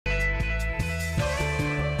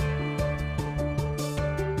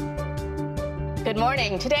Good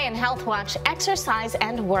morning. Today in Health Watch, exercise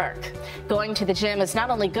and work. Going to the gym is not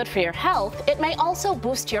only good for your health, it may also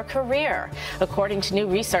boost your career. According to new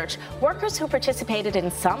research, workers who participated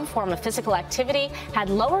in some form of physical activity had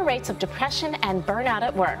lower rates of depression and burnout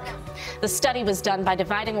at work. The study was done by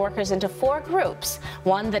dividing workers into 4 groups: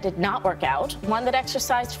 one that did not work out, one that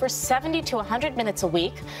exercised for 70 to 100 minutes a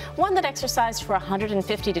week, one that exercised for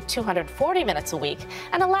 150 to 240 minutes a week,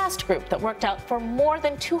 and a last group that worked out for more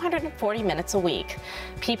than 240 minutes a week.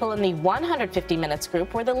 People in the 150 minutes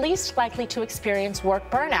group were the least likely to experience work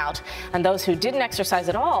burnout, and those who didn't exercise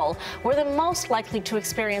at all were the most likely to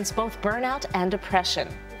experience both burnout and depression.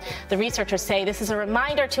 The researchers say this is a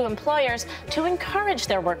reminder to employers to encourage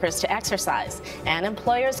their workers to exercise, and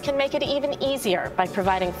employers can make it even easier by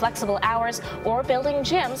providing flexible hours or building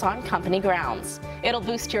gyms on company grounds. It'll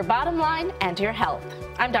boost your bottom line and your health.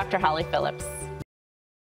 I'm Dr. Holly Phillips.